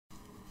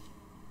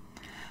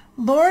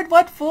Lord,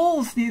 what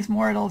fools these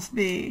mortals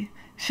be!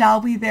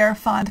 Shall we their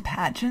fond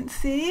pageant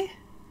see?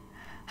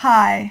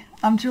 Hi,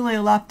 I'm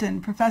Julia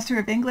Lupton, Professor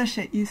of English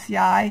at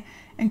UCI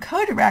and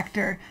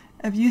co-director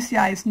of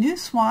UCI's New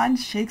Swan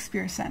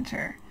Shakespeare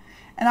Center.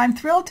 And I'm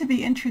thrilled to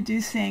be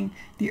introducing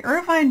the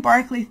Irvine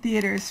Barclay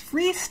Theatre's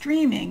free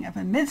streaming of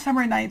A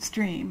Midsummer Night's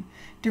Dream,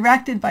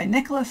 directed by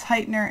Nicholas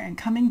Hytner and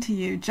coming to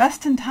you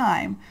just in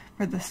time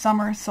for the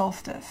summer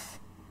solstice.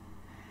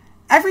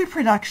 Every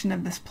production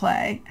of this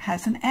play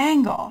has an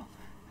angle.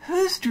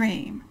 Whose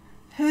dream?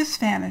 Whose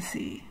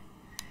fantasy?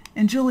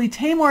 In Julie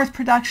Taymor's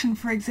production,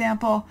 for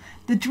example,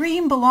 the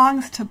dream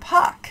belongs to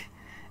Puck,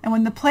 and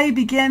when the play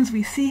begins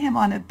we see him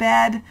on a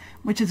bed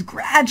which is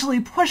gradually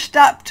pushed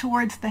up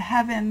towards the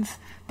heavens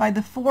by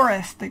the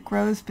forest that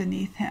grows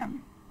beneath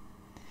him.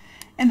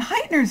 In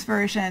Hytner's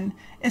version,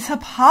 it's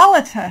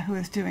Hippolyta who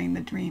is doing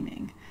the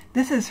dreaming.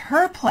 This is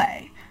her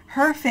play,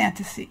 her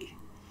fantasy.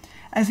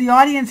 As the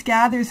audience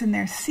gathers in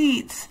their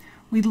seats,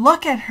 we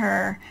look at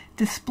her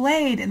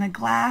displayed in a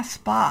glass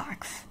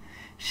box.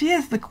 She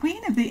is the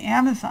queen of the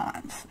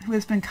Amazons, who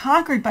has been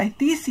conquered by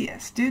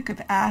Theseus, Duke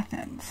of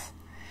Athens.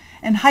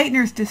 In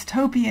Hytner's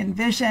dystopian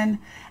vision,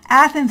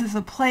 Athens is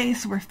a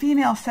place where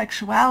female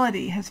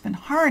sexuality has been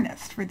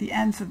harnessed for the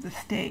ends of the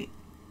state.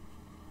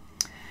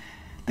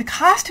 The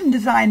costume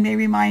design may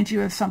remind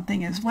you of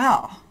something as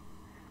well.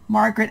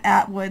 Margaret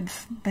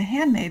Atwood's The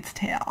Handmaid's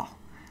Tale,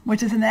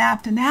 which is an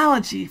apt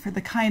analogy for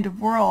the kind of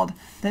world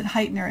that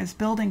Hytner is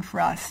building for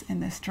us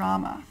in this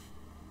drama.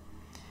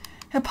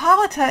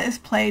 Hippolyta is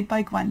played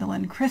by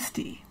Gwendolyn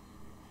Christie.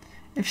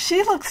 If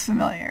she looks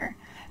familiar,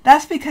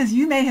 that's because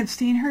you may have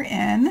seen her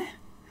in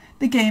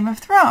The Game of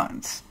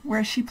Thrones,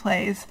 where she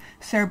plays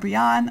Ser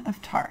Brienne of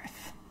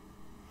Tarth.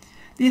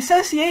 The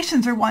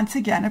associations are once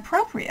again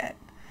appropriate,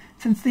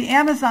 since the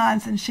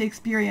Amazons in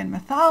Shakespearean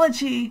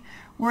mythology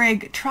were a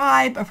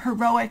tribe of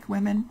heroic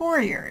women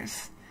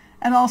warriors,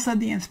 and also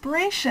the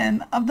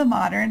inspiration of the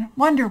modern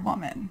Wonder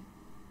Woman.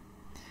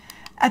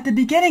 At the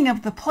beginning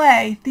of the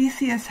play,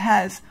 Theseus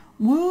has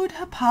wooed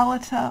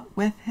Hippolyta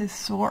with his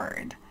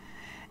sword,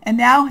 and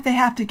now they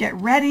have to get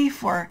ready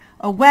for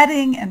a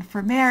wedding and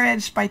for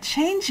marriage by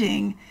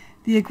changing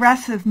the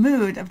aggressive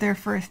mood of their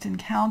first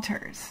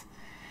encounters.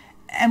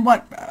 And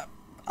what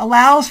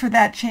allows for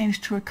that change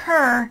to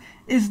occur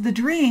is the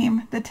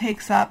dream that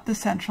takes up the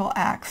central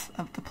acts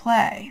of the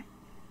play.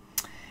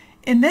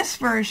 In this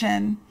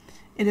version,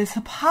 it is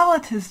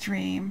Hippolyta's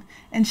dream,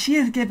 and she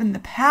is given the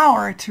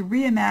power to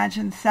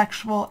reimagine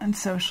sexual and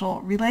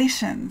social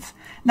relations,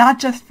 not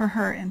just for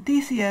her and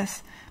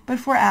Theseus, but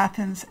for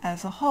Athens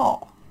as a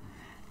whole.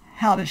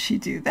 How does she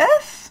do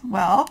this?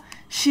 Well,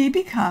 she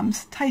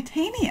becomes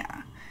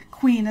Titania,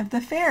 queen of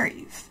the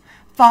fairies,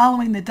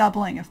 following the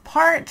doubling of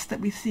parts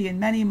that we see in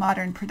many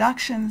modern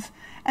productions,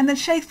 and that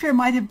Shakespeare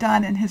might have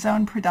done in his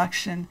own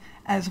production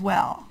as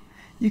well.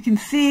 You can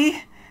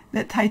see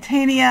that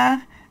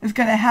Titania is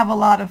going to have a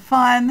lot of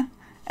fun,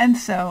 and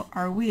so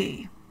are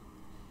we.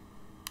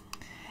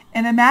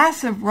 In a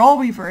massive role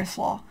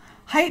reversal,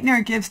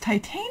 Hytner gives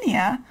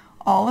Titania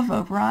all of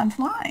Oberon's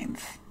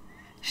lines.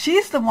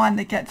 She's the one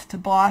that gets to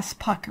boss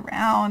Puck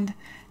around,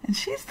 and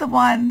she's the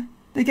one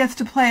that gets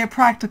to play a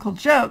practical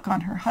joke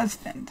on her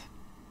husband.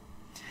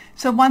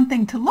 So one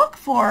thing to look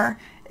for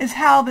is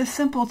how this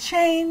simple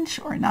change,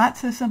 or not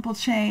so simple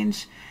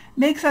change,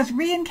 makes us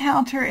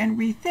re-encounter and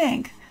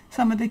rethink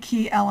some of the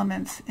key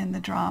elements in the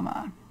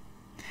drama.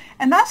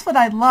 And that's what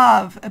I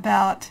love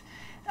about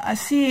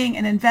seeing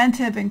an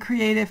inventive and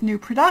creative new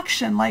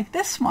production like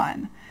this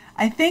one.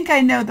 I think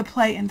I know the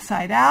play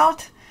inside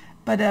out,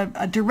 but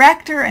a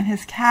director and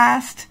his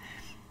cast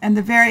and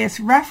the various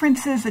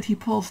references that he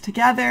pulls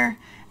together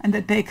and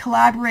that they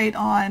collaborate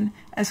on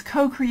as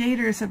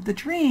co-creators of the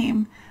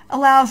dream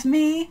allows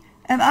me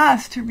and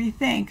us to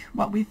rethink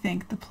what we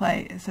think the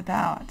play is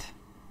about.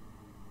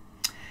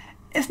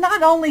 It's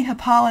not only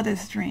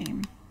Hippolyta's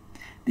dream.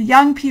 The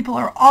young people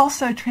are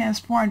also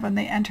transformed when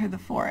they enter the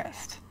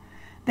forest.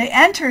 They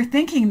enter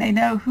thinking they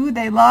know who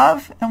they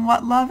love and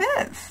what love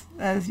is,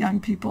 as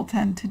young people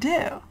tend to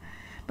do.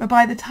 But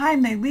by the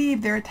time they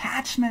leave, their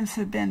attachments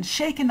have been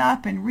shaken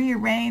up and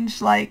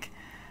rearranged like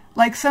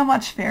so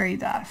much fairy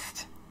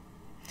dust.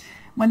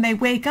 When they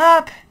wake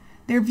up,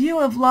 their view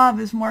of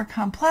love is more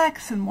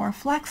complex and more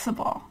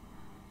flexible,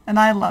 and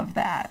I love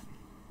that.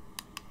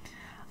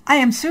 I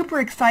am super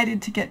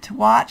excited to get to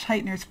watch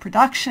Hytner's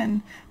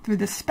production through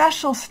the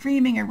special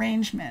streaming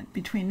arrangement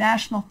between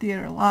National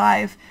Theatre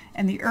Live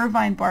and the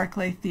Irvine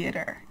Barclay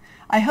Theatre.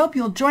 I hope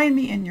you'll join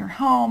me in your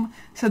home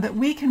so that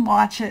we can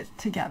watch it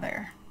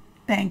together.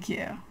 Thank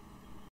you.